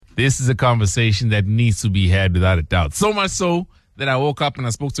this is a conversation that needs to be had without a doubt. So much so that I woke up and I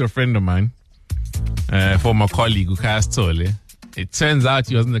spoke to a friend of mine, former colleague, Khaya Sithole. It turns out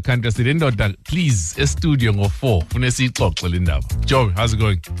he was in the country. I said, please, a studio or 4. Joe, how's it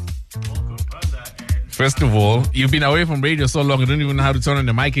going? First of all, you've been away from radio so long, I don't even know how to turn on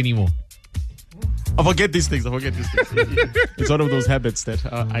the mic anymore. I forget these things. It's one of those habits that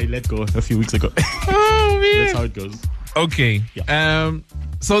I let go a few weeks ago. Oh, man. That's how it goes. Okay. Yeah.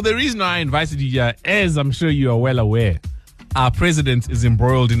 So the reason I invited you here, as I'm sure you are well aware, our president is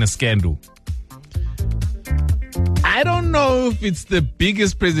embroiled in a scandal. I don't know if it's the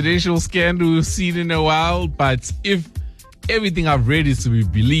biggest presidential scandal we've seen in a while, but if everything I've read is to be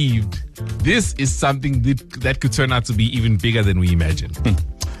believed, this is something that could turn out to be even bigger than we imagined.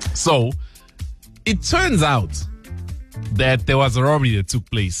 So, it turns out that there was a robbery that took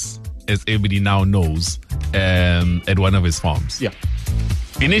place, as everybody now knows, at one of his farms. Yeah.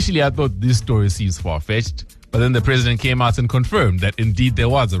 Initially, I thought this story seems far-fetched, but then the president came out and confirmed that indeed there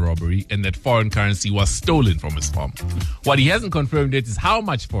was a robbery and that foreign currency was stolen from his farm. What he hasn't confirmed yet is how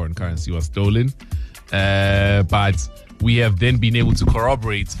much foreign currency was stolen, but we have then been able to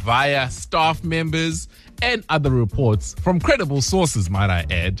corroborate via staff members and other reports from credible sources, might I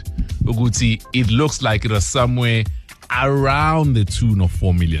add, Uguti, it looks like it was somewhere around the tune of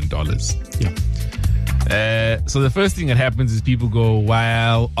 $4 million. Yeah. So the first thing that happens is people go,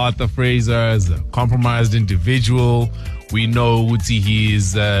 well, Arthur Fraser is a compromised individual. We know Uguti,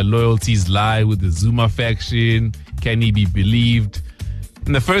 his loyalties lie with the Zuma faction. Can he be believed?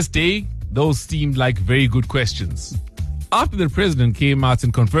 And the first day, those seemed like very good questions. After the president came out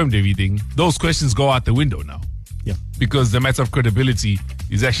and confirmed everything, those questions go out the window now. Yeah. Because the matter of credibility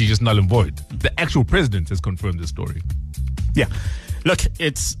is actually just null and void. The actual president has confirmed the story. Yeah. Look,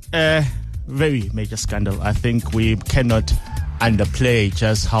 it's a very major scandal. I think we cannot underplay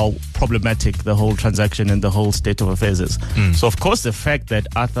just how problematic the whole transaction and the whole state of affairs is. So, of course, the fact that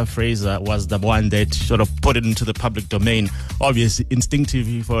Arthur Fraser was the one that sort of put it into the public domain, obviously,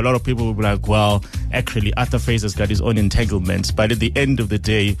 instinctively, for a lot of people, will be like, well, actually, Arthur Fraser's got his own entanglements. But at the end of the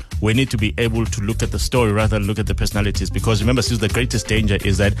day, we need to be able to look at the story rather than look at the personalities. Because remember, the greatest danger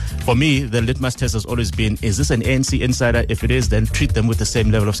is that, for me, the litmus test has always been, is this an ANC insider? If it is, then treat them with the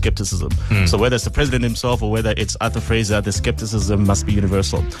same level of skepticism. So whether it's the president himself or whether it's Arthur Fraser, the skepticism must be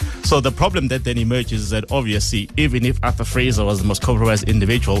universal. So the problem that then emerges is that, obviously, even if Arthur Fraser was the most compromised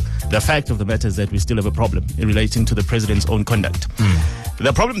individual, the fact of the matter is that we still have a problem in relating to the president's own conduct.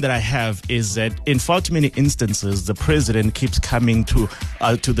 The problem that I have is that in far too many instances, the president keeps coming to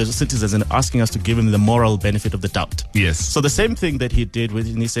the citizens and asking us to give him the moral benefit of the doubt. Yes. So the same thing that he did when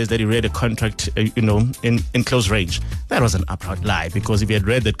he says that he read a contract, in close range. That was an upright lie, because if he had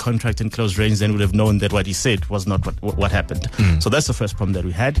read that contract in close range, then we would have known that what he said was not what happened. So that's the first problem that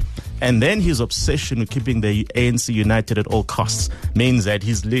we had. And then his obsession with keeping the ANC united at all costs means that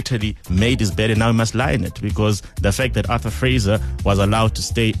he's literally made his bed and now he must lie in it, because the fact that Arthur Fraser was allowed to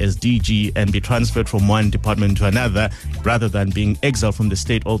stay as DG and be transferred from one department to another rather than being exiled from the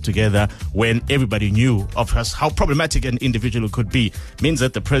state altogether, when everybody knew of how problematic an individual could be, means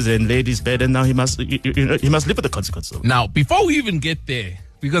that the president laid his bed and now he must live with the consequences. Now, before we even get there,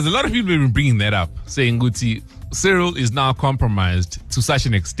 because a lot of people have been bringing that up, saying, Guti, Cyril is now compromised to such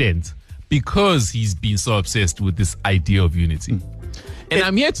an extent because he's been so obsessed with this idea of unity. And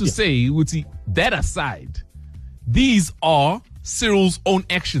I'm here to say, Guti, that aside, these are Cyril's own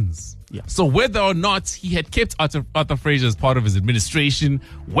actions. Yeah. So whether or not he had kept Arthur Fraser as part of his administration,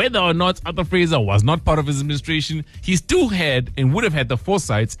 whether or not Arthur Fraser was not part of his administration, he still had and would have had the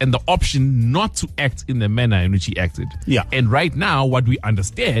foresight and the option not to act in the manner in which he acted. Yeah. And right now, what we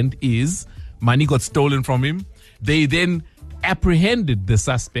understand is money got stolen from him. They then apprehended the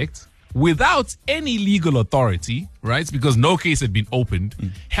suspect without any legal authority, right? Because no case had been opened,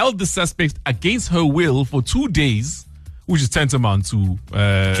 held the suspect against her will for 2 days, which is tantamount to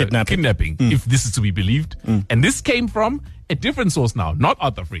kidnapping, if this is to be believed. And this came from a different source now, not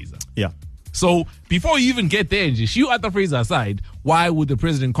Arthur Fraser. Yeah. So before you even get there and just shoot Arthur Fraser aside, why would the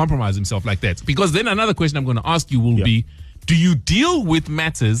president compromise himself like that? Because then another question I'm going to ask you will be, do you deal with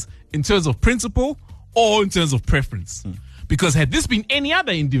matters in terms of principle or in terms of preference? Because had this been any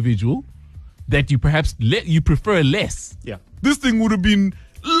other individual that you perhaps you prefer less, this thing would have been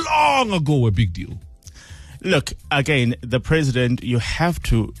long ago a big deal. Look, again, the president, you have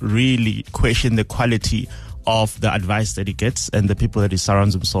to really question the quality of the advice that he gets and the people that he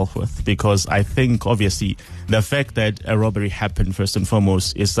surrounds himself with. Because I think, obviously, the fact that a robbery happened, first and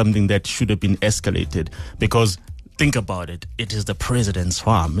foremost, is something that should have been escalated. Because think about it, it is the president's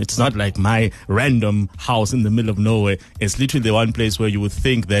farm. It's not like my random house in the middle of nowhere. It's literally the one place where you would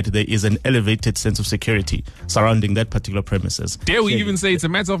think that there is an elevated sense of security surrounding that particular premises. Dare we even say it's a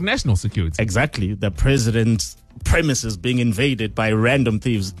matter of national security? Exactly. The president's premises being invaded by random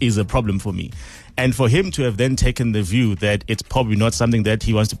thieves is a problem for me. And for him to have then taken the view that it's probably not something that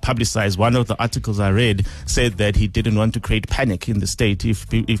he wants to publicize. One of the articles I read said that he didn't want to create panic in the state if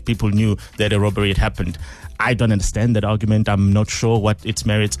people knew that a robbery had happened. I don't understand that argument. I'm not sure what its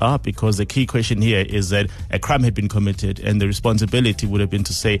merits are, because the key question here is that a crime had been committed and the responsibility would have been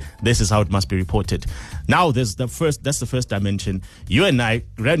to say this is how it must be reported. Now that's the first dimension. You and I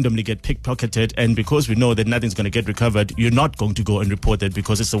randomly get pickpocketed, and because we know that nothing's going to get recovered, you're not going to go and report it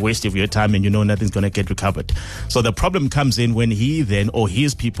because it's a waste of your time and you know nothing's going to get recovered. So the problem comes in when he then, or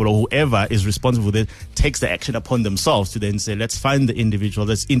his people, or whoever is responsible for it, takes the action upon themselves to then say, let's find the individual,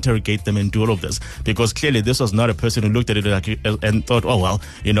 let's interrogate them and do all of this. Because clearly this was not a person who looked at it and thought, oh, well,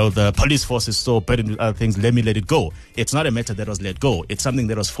 the police force is so burdened with other things, let me let it go. It's not a matter that was let go. It's something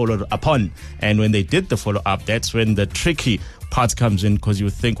that was followed upon. And when they did the follow-up, that's when the tricky part comes in, because you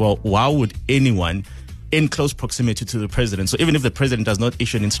would think, well, why would anyone in close proximity to the president? So even if the president does not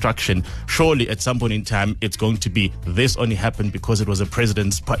issue an instruction, surely at some point in time, it's going to be this only happened because it was a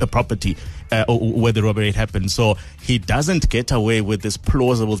president's property or where the robbery happened. So he doesn't get away with this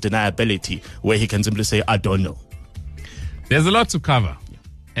plausible deniability where he can simply say, I don't know. There's a lot to cover.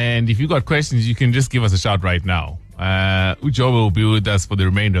 And if you got questions, you can just give us a shout right now. Ujoba will be with us for the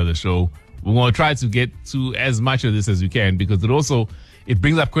remainder of the show. We're going to try to get to as much of this as we can, because it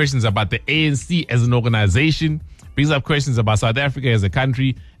brings up questions about the ANC as an organization, brings up questions about South Africa as a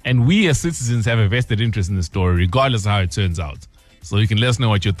country, and we as citizens have a vested interest in the story, regardless of how it turns out. So you can let us know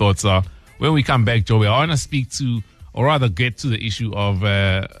what your thoughts are. When we come back, Joey, I want to speak to, or rather get to the issue of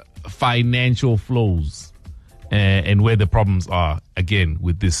financial flows and where the problems are, again,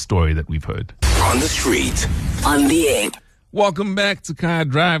 with this story that we've heard. On the street, on the air. Welcome back to Khaya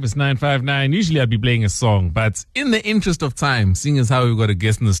Drive. It's 9:59. Usually I'd be playing a song, but in the interest of time, seeing as how we've got a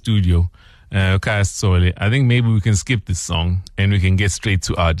guest in the studio, Khaya Sithole, I think maybe we can skip this song and we can get straight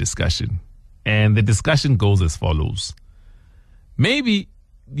to our discussion. And the discussion goes as follows. Maybe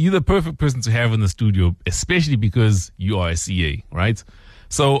you're the perfect person to have in the studio, especially because you are a CA, right?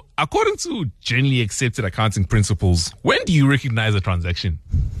 So according to generally accepted accounting principles, when do you recognize a transaction?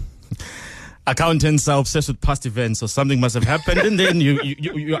 Accountants are obsessed with past events, so something must have happened, and then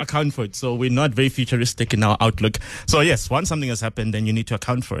you account for it. So we're not very futuristic in our outlook. So yes, once something has happened, then you need to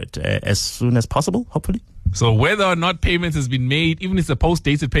account for it as soon as possible, hopefully. So whether or not payment has been made, even if it's a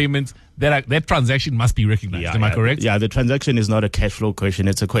post-dated payment, that transaction must be recognized. Am I correct? Yeah, the transaction is not a cash flow question.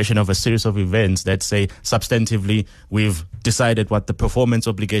 It's a question of a series of events that say substantively we've decided what the performance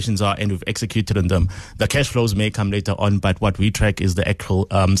obligations are and we've executed on them. The cash flows may come later on, but what we track is the actual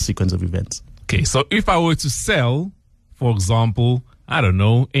sequence of events. Okay, so if I were to sell, for example, I don't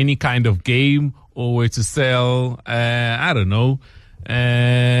know, any kind of game, or were to sell, I don't know,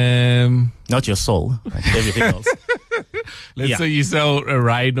 not your soul, but everything else. Let's say you sell a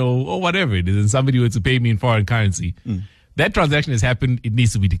rhino or whatever it is, and somebody were to pay me in foreign currency. That transaction has happened, it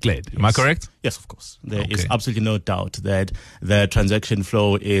needs to be declared. Am I correct? Yes, of course. There is absolutely no doubt that the transaction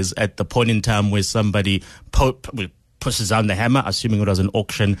flow is at the point in time where somebody pushes down the hammer, assuming it was an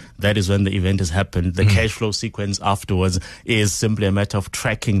auction. That is when the event has happened. The cash flow sequence afterwards is simply a matter of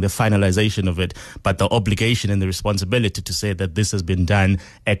tracking the finalization of it. But the obligation and the responsibility to say that this has been done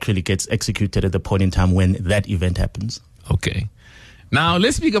actually gets executed at the point in time when that event happens. Okay. Now,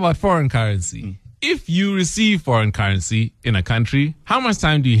 let's speak about foreign currency. If you receive foreign currency in a country, how much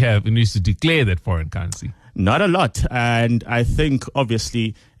time do you have in which to declare that foreign currency? Not a lot. And I think,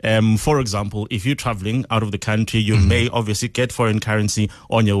 obviously, for example, if you're traveling out of the country, you may obviously get foreign currency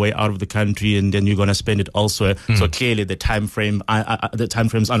on your way out of the country, and then you're going to spend it elsewhere. So clearly the time frames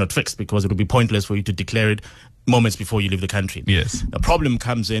are not fixed, because it would be pointless for you to declare it moments before you leave the country. Yes. The problem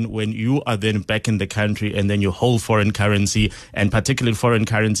comes in when you are then back in the country and then you hold foreign currency, and particularly foreign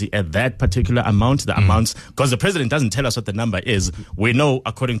currency at that particular amount, the amounts, because the president doesn't tell us what the number is. We know,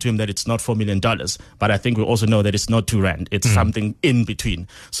 according to him, that it's not $4 million, but I think we also know that it's not R2. It's something in between.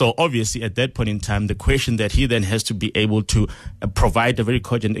 So obviously at that point in time, the question that he then has to be able to provide a very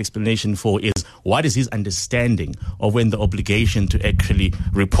cogent explanation for is, what is his understanding of when the obligation to actually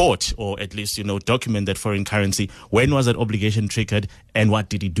report, or at least, document that foreign currency, when was that obligation triggered, and what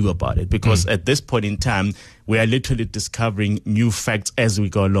did he do about it? Because at this point in time, we are literally discovering new facts as we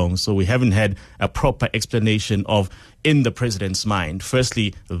go along. So we haven't had a proper explanation of, in the president's mind,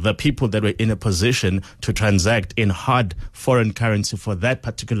 firstly, the people that were in a position to transact in hard foreign currency for that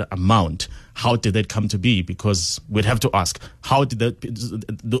particular amount. How did that come to be? Because we'd have to ask, how did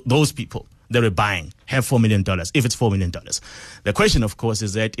those people that were buying have $4 million, if it's $4 million? The question, of course,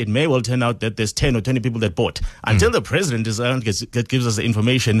 is that it may well turn out that there's 10 or 20 people that bought. Until the president gives us the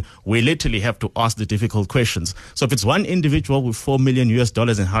information, we literally have to ask the difficult questions. So if it's one individual with $4 million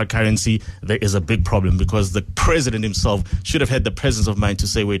in hard currency, there is a big problem, because the president himself should have had the presence of mind to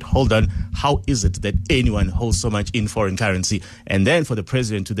say, wait, hold on, how is it that anyone holds so much in foreign currency? And then for the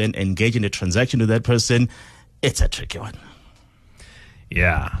president to then engage in a transaction with that person, it's a tricky one.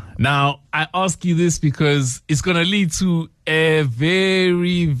 Yeah. Now, I ask you this because it's going to lead to a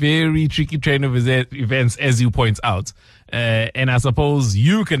very, very tricky train of events, as you point out. And I suppose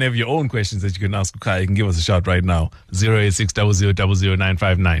you can have your own questions that you can ask Khaya. You can give us a shout right now,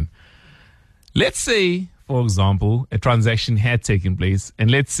 08600000959. Let's say, for example, a transaction had taken place, and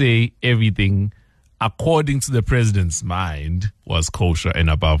let's say everything, according to the president's mind, was kosher and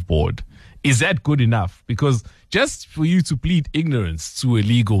above board. Is that good enough? Because just for you to plead ignorance to a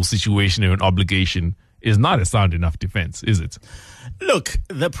legal situation or an obligation is not a sound enough defense, is it? Look,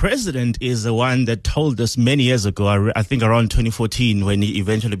 the president is the one that told us many years ago, I think around 2014, when he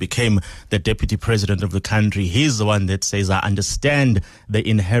eventually became the deputy president of the country. He's the one that says, I understand the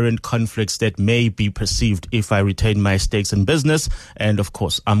inherent conflicts that may be perceived if I retain my stakes in business. And of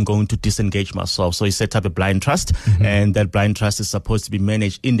course, I'm going to disengage myself. So he set up a blind trust, and that blind trust is supposed to be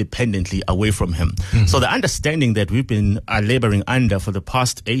managed independently away from him. So the understanding that we've been laboring under for the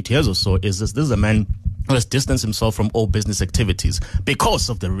past 8 years or so is this is a man who has distanced himself from all business activities because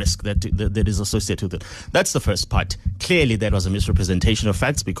of the risk that is associated with it. That's the first part. Clearly, that was a misrepresentation of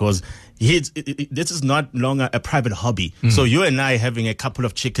facts, because this is not longer a private hobby. So you and I having a couple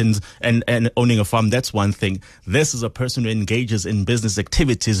of chickens and owning a farm, that's one thing. This is a person who engages in business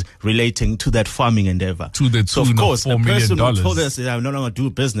activities relating to that farming endeavor. To the so of tune course, of $4 a person million. who told us that I no longer do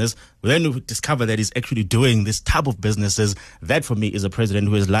business, then we discover that he's actually doing this type of businesses. That, for me, is a president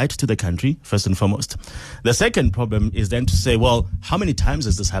who has lied to the country, first and foremost. The second problem is then to say, well, how many times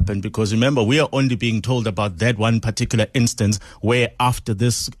has this happened? Because remember, we are only being told about that one particular instance where after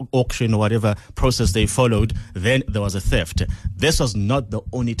this auction or whatever process they followed, then there was a theft. This was not the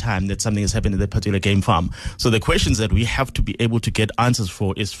only time that something has happened in that particular game farm. So the questions that we have to be able to get answers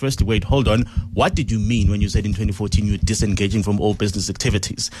for is, firstly, wait, hold on. What did you mean when you said in 2014 you were disengaging from all business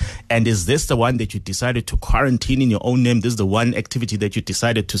activities? And is this the one that you decided to quarantine in your own name? This is the one activity that you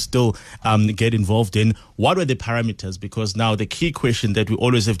decided to still get involved in? What were the parameters? Because now the key question that we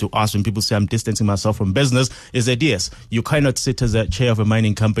always have to ask when people say I'm distancing myself from business is that, yes, you cannot sit as a chair of a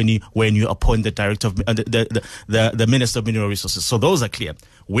mining company when you appoint the director of the Minister of Mineral Resources. So those are clear.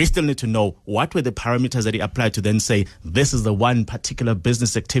 We still need to know what were the parameters that he applied to then say this is the one particular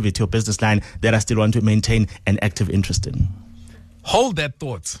business activity or business line that I still want to maintain an active interest in. Hold that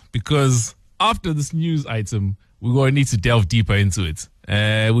thought, because after this news item, we're going to need to delve deeper into it.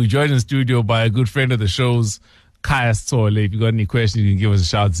 We're joined in the studio by a good friend of the show's, Khaya Sithole. If you got any questions, you can give us a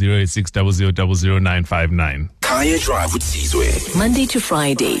shout, 08600000959. Khaya Drive with Sithole. Monday to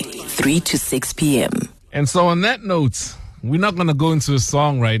Friday, 3 to 6 p.m. And so on that note, we're not going to go into a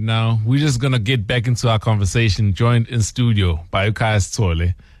song right now. We're just going to get back into our conversation, joined in studio by Khaya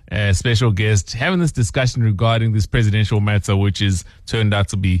Sithole, a special guest, having this discussion regarding this presidential matter, which has turned out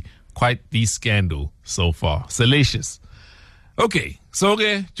to be quite the scandal so far. Salacious. Okay, so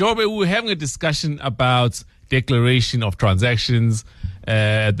Jobe, we were having a discussion about declaration of transactions,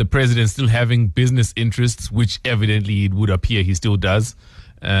 the president still having business interests, which evidently it would appear he still does,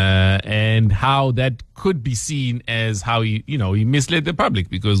 and how that could be seen as how he misled the public,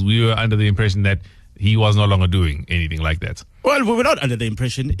 because we were under the impression that he was no longer doing anything like that. Well, we were not under the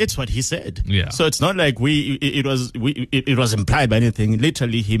impression. It's what he said. Yeah. So it's not like it was implied by anything.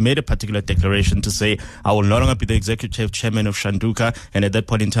 Literally, he made a particular declaration to say, I will no longer be the executive chairman of Shanduka. And at that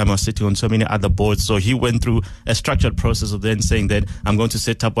point in time, I was sitting on so many other boards. So he went through a structured process of then saying that I'm going to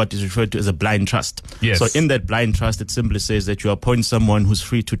set up what is referred to as a blind trust. Yes. So in that blind trust, it simply says that you appoint someone who's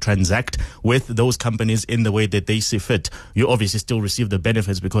free to transact with those companies in the way that they see fit. You obviously still receive the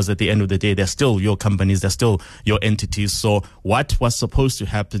benefits, because at the end of the day, they're still your companies, they're still your entities. So what was supposed to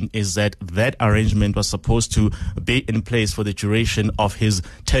happen is that arrangement was supposed to be in place for the duration of his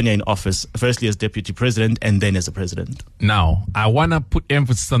tenure in office, firstly as deputy president and then as a president. Now, I want to put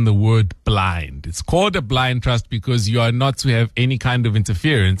emphasis on the word blind. It's called a blind trust because you are not to have any kind of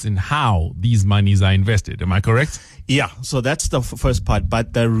interference in how these monies are invested. Am I correct? Yeah, so that's the first part.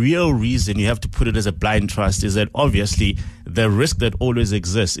 But the real reason you have to put it as a blind trust is that obviously the risk that always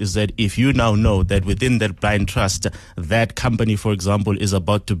exists is that if you now know that within that blind trust, that company, for example, is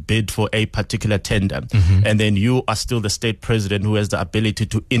about to bid for a particular tender, and then you are still the state president who has the ability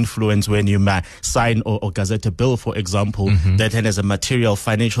to influence when you sign or gazette a bill, for example, that then has a material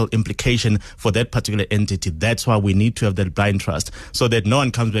financial implication for that particular entity. That's why we need to have that blind trust so that no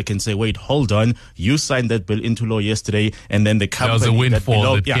one comes back and say, wait, hold on, you signed that bill into law yesterday, and then the company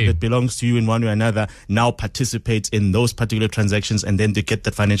that belongs to you in one way or another now participates in those particular transactions, and then to get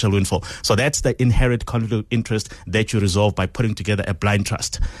that financial windfall. So that's the inherent conflict of interest that you resolve by putting together a blind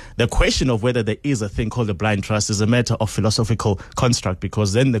trust. The question of whether there is a thing called a blind trust is a matter of philosophical construct,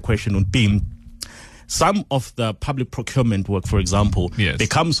 because then the question would be, some of the public procurement work, for example,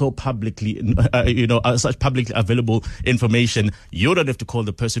 becomes so publicly, such publicly available information, you don't have to call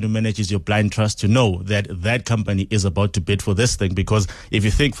the person who manages your blind trust to know that that company is about to bid for this thing. Because if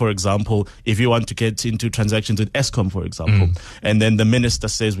you think, for example, if you want to get into transactions with Eskom, for example, and then the minister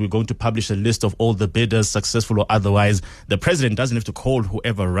says we're going to publish a list of all the bidders, successful or otherwise, the president doesn't have to call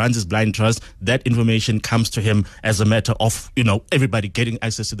whoever runs his blind trust. That information comes to him as a matter of, everybody getting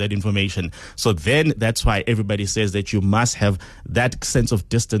access to that information. So then that's why everybody says that you must have that sense of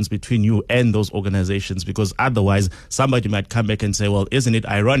distance between you and those organizations, because otherwise somebody might come back and say, well, isn't it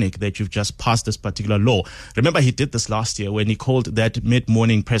ironic that you've just passed this particular law? Remember, he did this last year when he called that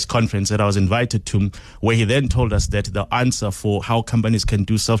mid-morning press conference that I was invited to, where he then told us that the answer for how companies can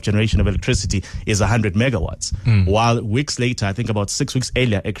do self-generation of electricity is 100 megawatts. While weeks later, I think about 6 weeks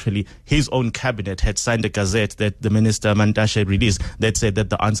earlier, actually, his own cabinet had signed a gazette that the minister Mantashe released that said that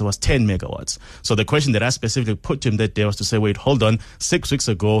the answer was 10 megawatts. So the question that I specifically put to him that day was to say, wait, hold on. 6 weeks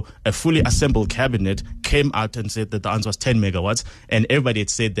ago, a fully assembled cabinet came out and said that the answer was 10 megawatts, and everybody had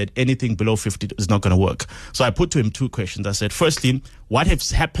said that anything below 50 is not going to work. So I put to him two questions. I said, firstly, what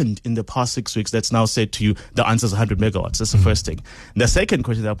has happened in the past 6 weeks that's now said to you the answer is 100 megawatts? That's the first thing. The second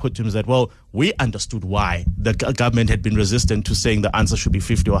question that I put to him is that, well, we understood why the government had been resistant to saying the answer should be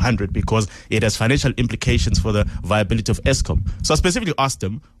 50 or 100 because it has financial implications for the viability of Eskom. So I specifically asked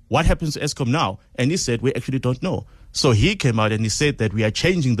him, what happens to Eskom now? And he said, we actually don't know. So he came out and he said that we are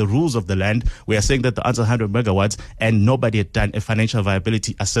changing the rules of the land. We are saying that the answer is 100 megawatts, and nobody had done a financial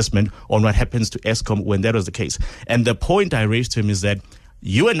viability assessment on what happens to Eskom when that was the case. And the point I raised to him is that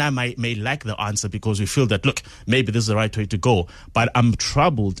you and I may like the answer because we feel that, look, maybe this is the right way to go. But I'm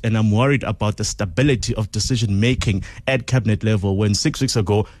troubled and I'm worried about the stability of decision-making at cabinet level when 6 weeks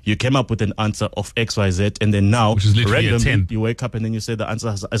ago you came up with an answer of XYZ, and then now randomly you wake up and then you say the answer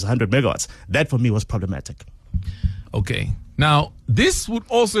is 100 megawatts. That for me was problematic. Okay. Now, this would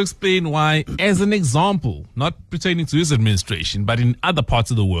also explain why, as an example, not pertaining to his administration, but in other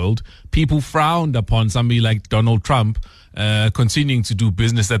parts of the world, people frowned upon somebody like Donald Trump continuing to do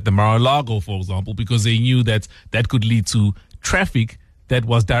business at the Mar-a-Lago, for example, because they knew that that could lead to traffic that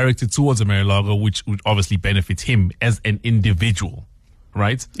was directed towards the Mar-a-Lago, which would obviously benefit him as an individual,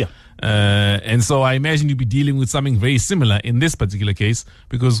 right? Yeah. And so I imagine you'd be dealing with something very similar in this particular case,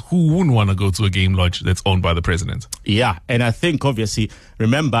 because who wouldn't want to go to a game lodge that's owned by the president? Yeah, and I think, obviously,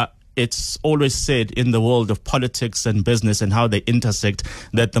 remember, it's always said in the world of politics and business and how they intersect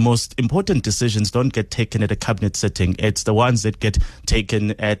that the most important decisions don't get taken at a cabinet sitting. It's the ones that get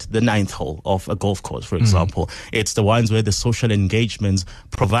taken at the ninth hole of a golf course, for example. It's the ones where the social engagements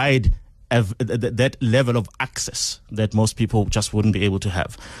provide that level of access that most people just wouldn't be able to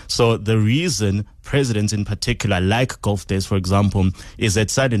have. So the reason presidents in particular like golf days, for example, is that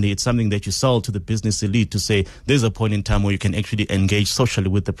suddenly it's something that you sell to the business elite to say there's a point in time where you can actually engage socially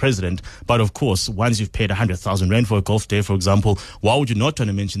with the president. But of course, once you've paid 100,000 rand for a golf day, for example, why would you not want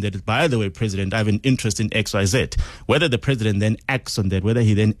to mention that, by the way, President, I have an interest in XYZ? Whether the president then acts on that, whether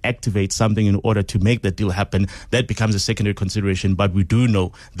he then activates something in order to make that deal happen, that becomes a secondary consideration. But we do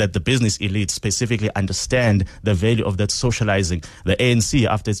know that the business elites specifically understand the value of that socializing. The ANC,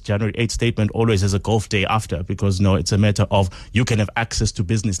 after its January 8th statement, always has a golf day after, because it's a matter of you can have access to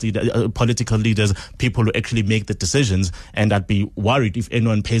business leaders, political leaders, people who actually make the decisions. And I'd be worried if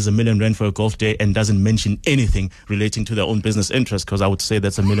anyone pays R1 million for a golf day and doesn't mention anything relating to their own business interests, because I would say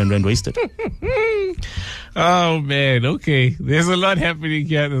that's R1 million wasted. Oh, man. Okay. There's a lot happening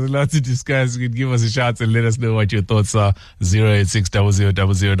here. There's a lot to discuss. You can give us a shout and let us know what your thoughts are. 086 0000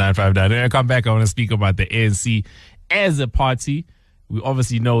 959. When I come back, I want to speak about the ANC as a party. We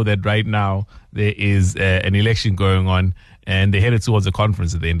obviously know that right now there is an election going on, and they're headed towards a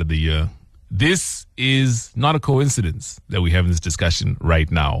conference at the end of the year. This is not a coincidence that we're having this discussion right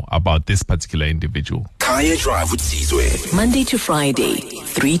now about this particular individual. Khaya Drive with Sithole. Monday to Friday,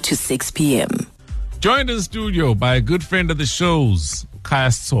 3 to 6 p.m. Joined in the studio by a good friend of the show's, Khaya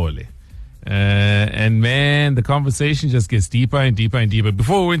Sithole. And man, the conversation just gets deeper and deeper and deeper.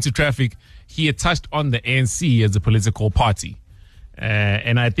 Before we went to traffic, he had touched on the ANC as a political party.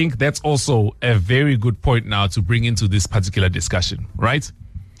 And I think that's also a very good point now to bring into this particular discussion, right?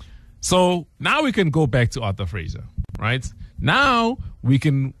 So now we can go back to Arthur Fraser, right? Now we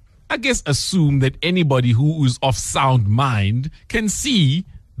can, I guess, assume that anybody who is of sound mind can see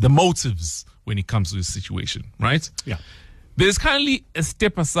the motives when it comes to this situation, right? Yeah. There's currently a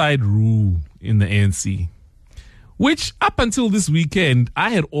step-aside rule in the ANC, which up until this weekend, I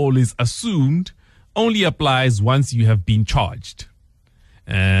had always assumed only applies once you have been charged.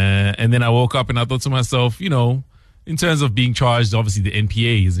 And then I woke up and I thought to myself, you know, in terms of being charged, obviously the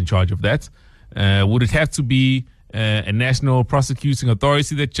NPA is in charge of that. Would it have to be a national prosecuting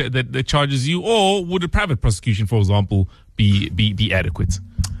authority that charges you, or would a private prosecution, for example, be adequate?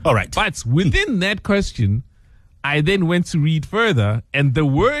 All right. But within that question, I then went to read further, and the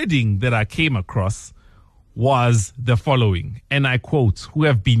wording that I came across was the following, and I quote, "who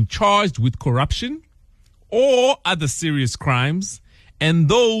have been charged with corruption or other serious crimes, and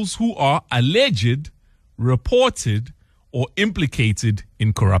those who are alleged, reported, or implicated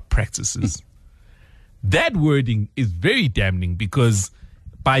in corrupt practices." That wording is very damning, because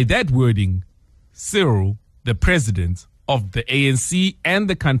by that wording, Cyril, the president of the ANC and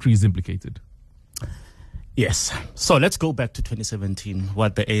the country, is implicated. Yes. So let's go back to 2017,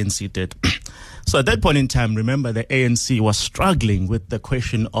 what the ANC did. So at that point in time, remember, the ANC was struggling with the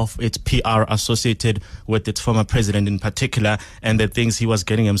question of its PR associated with its former president in particular, and the things he was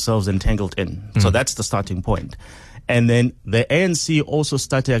getting himself entangled in. So that's the starting point. And then the ANC also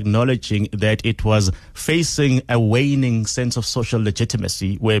started acknowledging that it was facing a waning sense of social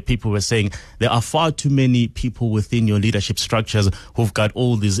legitimacy, where people were saying there are far too many people within your leadership structures who've got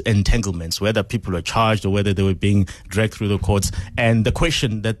all these entanglements, whether people are charged or whether they were being dragged through the courts. And the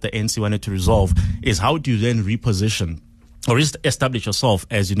question that the ANC wanted to resolve is, how do you then reposition or establish yourself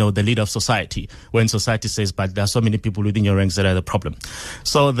as, you know, the leader of society, when society says, but there are so many people within your ranks that are the problem.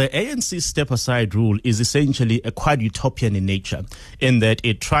 So the ANC step-aside rule is essentially a quite utopian in nature, in that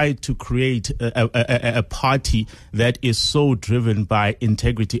it tried to create a party that is so driven by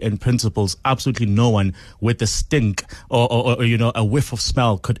integrity and principles, absolutely no one with a stink or you know, a whiff of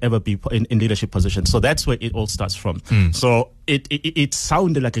smell could ever be in leadership positions. So that's where it all starts from. So it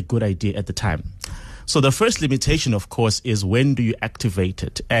sounded like a good idea at the time. So the first limitation, of course, is when do you activate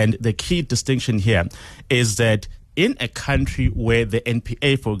it? And the key distinction here is that in a country where the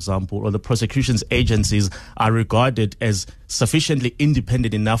NPA, for example, or the prosecution's agencies are regarded as sufficiently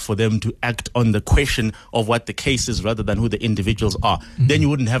independent enough for them to act on the question of what the case is rather than who the individuals are, then you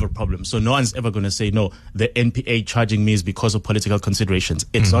wouldn't have a problem. So no one's ever going to say, no, the NPA charging me is because of political considerations.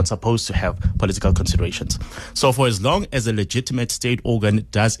 It's not supposed to have political considerations. So for as long as a legitimate state organ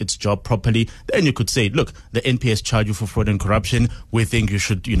does its job properly, then you could say, look, the NPA has charged you for fraud and corruption. We think you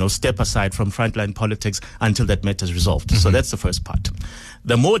should, you know, step aside from frontline politics until that matter is resolved. So that's the first part.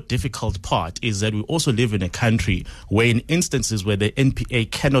 The more difficult part is that we also live in a country where, in instances where the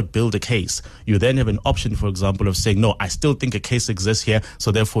NPA cannot build a case, you then have an option, for example, of saying, no, I still think a case exists here,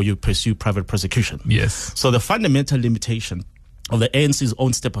 so therefore you pursue private prosecution. Yes. So the fundamental limitation of the ANC's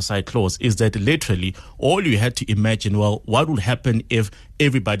own step-aside clause is that literally all you had to imagine, well, what would happen if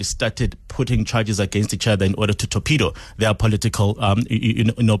everybody started putting charges against each other in order to torpedo their political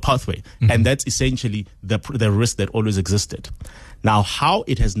pathway. And that's essentially the risk that always existed. Now, how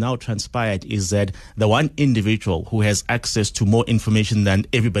it has now transpired is that the one individual who has access to more information than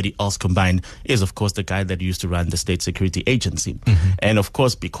everybody else combined is, of course, the guy that used to run the State Security Agency. And, of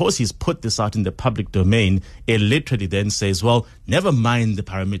course, because he's put this out in the public domain, it literally then says, well, never mind the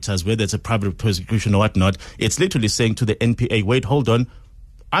parameters, whether it's a private prosecution or whatnot. It's literally saying to the NPA, wait, hold on.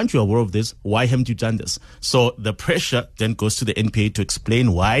 Aren't you aware of this? Why haven't you done this? So the pressure then goes to the NPA to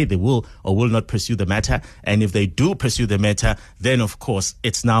explain why they will or will not pursue the matter. And if they do pursue the matter, then, of course,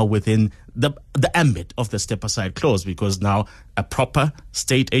 it's now within the ambit of the step-aside clause, because now a proper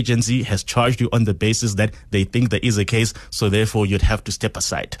state agency has charged you on the basis that they think there is a case, so therefore you'd have to step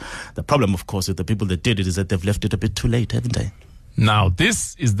aside. The problem, of course, with the people that did it is that they've left it a bit too late, haven't they? Now,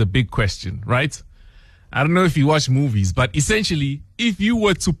 this is the big question, right? I don't know if you watch movies, but essentially, if you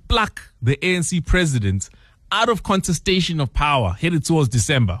were to pluck the ANC president out of contestation of power headed towards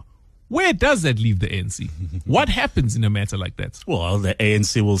December, Where does that leave the ANC? What happens in a matter like that? Well, the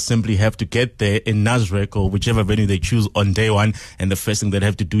ANC will simply have to get there in Nasrec or whichever venue they choose on day one, and the first thing they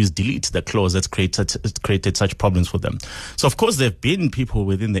have to do is delete the clause that's created such problems for them. So, of course, there have been people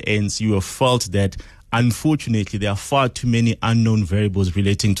within the ANC who have felt that unfortunately, there are far too many unknown variables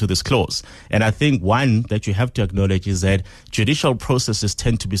relating to this clause. And I think one that you have to acknowledge is that judicial processes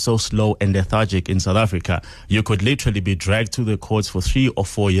tend to be so slow and lethargic in South Africa. You could literally be dragged to the courts for 3 or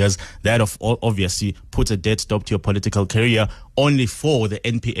 4 years. That obviously puts a dead stop to your political career, only for the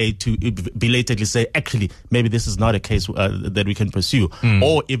NPA to belatedly say, actually, maybe this is not a case that we can pursue.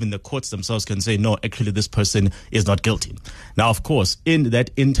 Or even the courts themselves can say, no, actually, this person is not guilty. Now, of course, in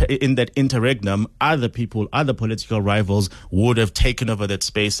that interregnum, other political rivals would have taken over that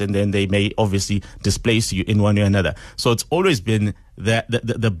space, and then they may obviously displace you in one way or another. So it's always been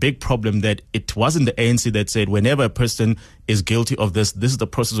the big problem that it wasn't the ANC that said, whenever a person is guilty of this is the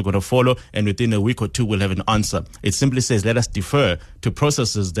process we're going to follow, and within a week or two we'll have an answer. It simply says, let us defer to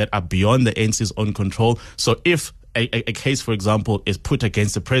processes that are beyond the ANC's own control. So if a case, for example, is put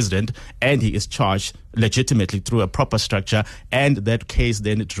against the president and he is charged legitimately through a proper structure, and that case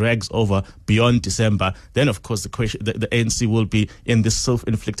then drags over beyond December, then of course the ANC will be in this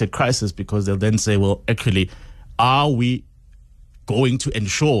self-inflicted crisis, because they'll then say, well, actually, are we going to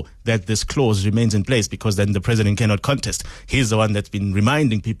ensure that this clause remains in place? Because then the president cannot contest. He's the one that's been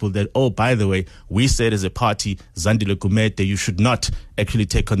reminding people that, oh, by the way, we said as a party, Zandile Gumede, you should not actually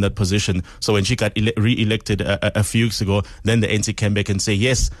take on that position. So when she got re-elected a few weeks ago, then the ANC came back and say,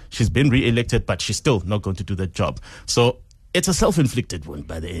 yes, she's been re-elected, but she's still not going to do that job. So it's a self-inflicted wound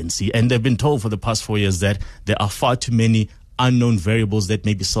by the ANC, and they've been told for the past 4 years that there are far too many unknown variables that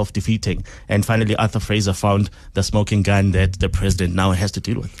may be self-defeating. And finally, Arthur Fraser found the smoking gun that the president now has to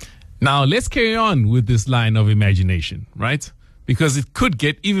deal with. Now, let's carry on with this line of imagination, right? Because it could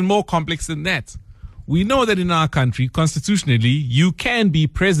get even more complex than that. We know that in our country, constitutionally, you can be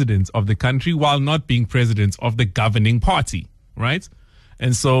president of the country while not being president of the governing party, right?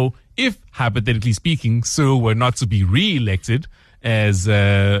 And so if, hypothetically speaking, Cyril were not to be re-elected as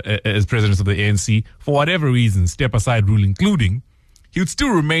president of the ANC, for whatever reason, step aside rule including, he would still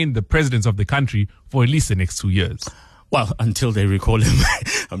remain the president of the country for at least the next 2 years. Well, until they recall him.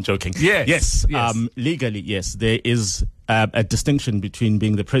 I'm joking. Yes. Legally, yes. There is a distinction between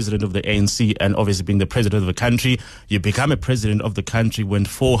being the president of the ANC and obviously being the president of the country. You become a president of the country when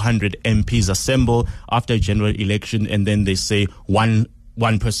 400 MPs assemble after a general election, and then they say one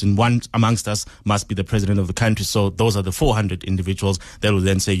person amongst us must be the president of the country. So those are the 400 individuals that will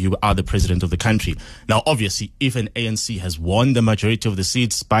then say you are the president of the country. Now, obviously, if an ANC has won the majority of the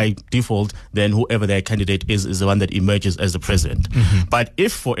seats by default, then whoever their candidate is the one that emerges as the president. But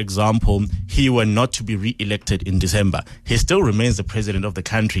if, for example, he were not to be re-elected in December, he still remains the president of the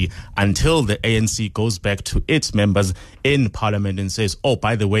country until the ANC goes back to its members in parliament and says, oh,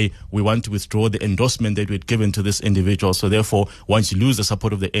 by the way, we want to withdraw the endorsement that we'd given to this individual. So therefore, once you lose the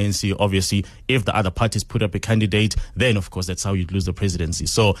support of the ANC, obviously, if the other parties put up a candidate, then of course that's how you'd lose the presidency.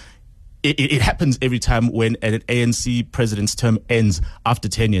 So it happens every time when an ANC president's term ends after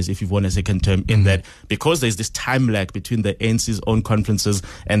 10 years, if you've won a second term, in that because there's this time lag between the ANC's own conferences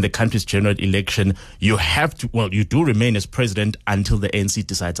and the country's general election, you do remain as president until the ANC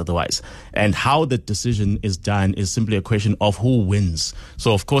decides otherwise. And how the decision is done is simply a question of who wins.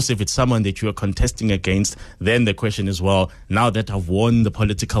 So, of course, if it's someone that you are contesting against, then the question is, well, now that I've won the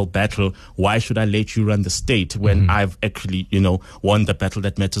political battle, why should I let you run the state when I've actually, won the battle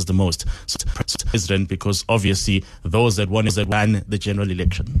that matters the most? So, president, because obviously those that won the general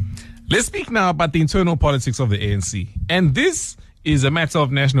election. Let's speak now about the internal politics of the ANC. And this is a matter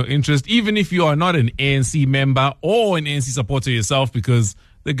of national interest, even if you are not an ANC member or an ANC supporter yourself, because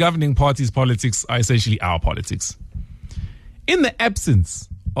the governing party's politics are essentially our politics. In the absence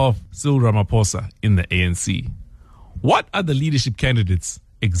of Cyril Ramaphosa in the ANC, what other leadership candidates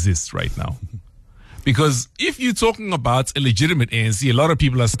exist right now? Because if you're talking about a legitimate ANC, a lot of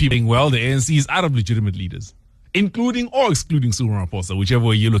people are saying, well, the ANC is out of legitimate leaders, including or excluding Cyril Ramaphosa, whichever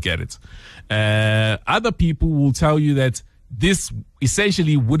way you look at it. Other people will tell you that this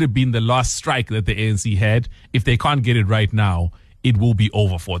essentially would have been the last strike that the ANC had. If they can't get it right now, it will be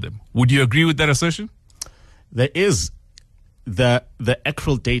over for them. Would you agree with that assertion? There is the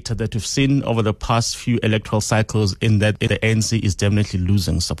actual data that we've seen over the past few electoral cycles in that the ANC is definitely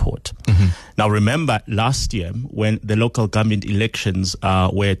losing support. Now, remember last year when the local government elections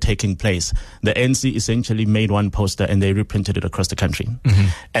were taking place, the ANC essentially made one poster and they reprinted it across the country.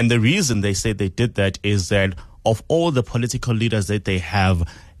 And the reason they say they did that is that of all the political leaders that they have,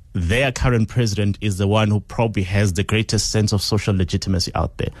 their current president is the one who probably has the greatest sense of social legitimacy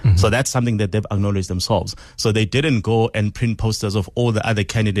out there. So that's something that they've acknowledged themselves. So they didn't go and print posters of all the other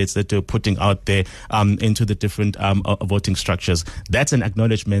candidates that they're putting out there into the different voting structures. That's an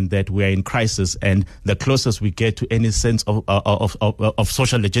acknowledgement that we're in crisis, and the closest we get to any sense of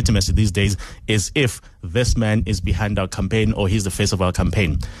social legitimacy these days is if this man is behind our campaign or he's the face of our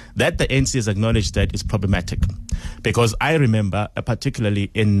campaign. That the ANC has acknowledged that is problematic, because I remember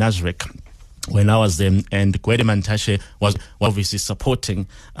particularly in Nasrec, when I was there, and Gwede Mantashe was obviously supporting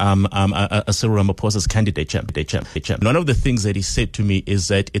Cyril Ramaphosa's candidature. One of the things that he said to me is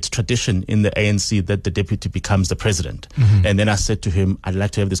that it's tradition in the ANC that the deputy becomes the president. And then I said to him, I'd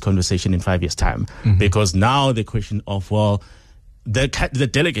like to have this conversation in 5 years' time, because now the question of, well, the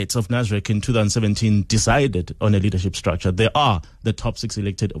delegates of Nasrec in 2017 decided on a leadership structure. There are the top 6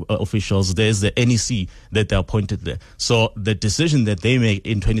 elected officials. There's the NEC that they appointed there. So the decision that they made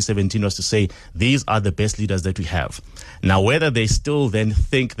in 2017 was to say, these are the best leaders that we have. Now, whether they still then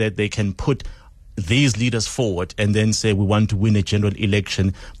think that they can put these leaders forward and then say we want to win a general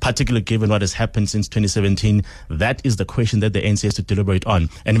election, particularly given what has happened since 2017, that is the question that the ANC has to deliberate on.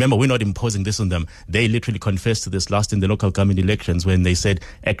 And remember, we're not imposing this on them. They literally confessed to this last in the local government elections when they said,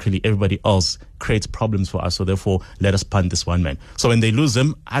 actually, everybody else creates problems for us, so therefore let us punt this one man. So when they lose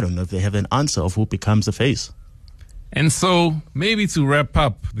him, I don't know if they have an answer of who becomes the face. And so maybe to wrap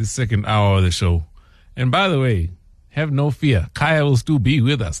up the second hour of the show, and by the way, have no fear, Khaya will still be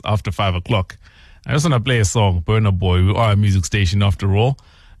with us after 5 o'clock. I just want to play a song, Burna Boy. We are a music station after all.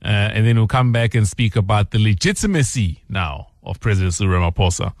 And then we'll come back and speak about the legitimacy now of President Cyril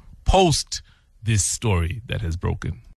Ramaphosa post this story that has broken.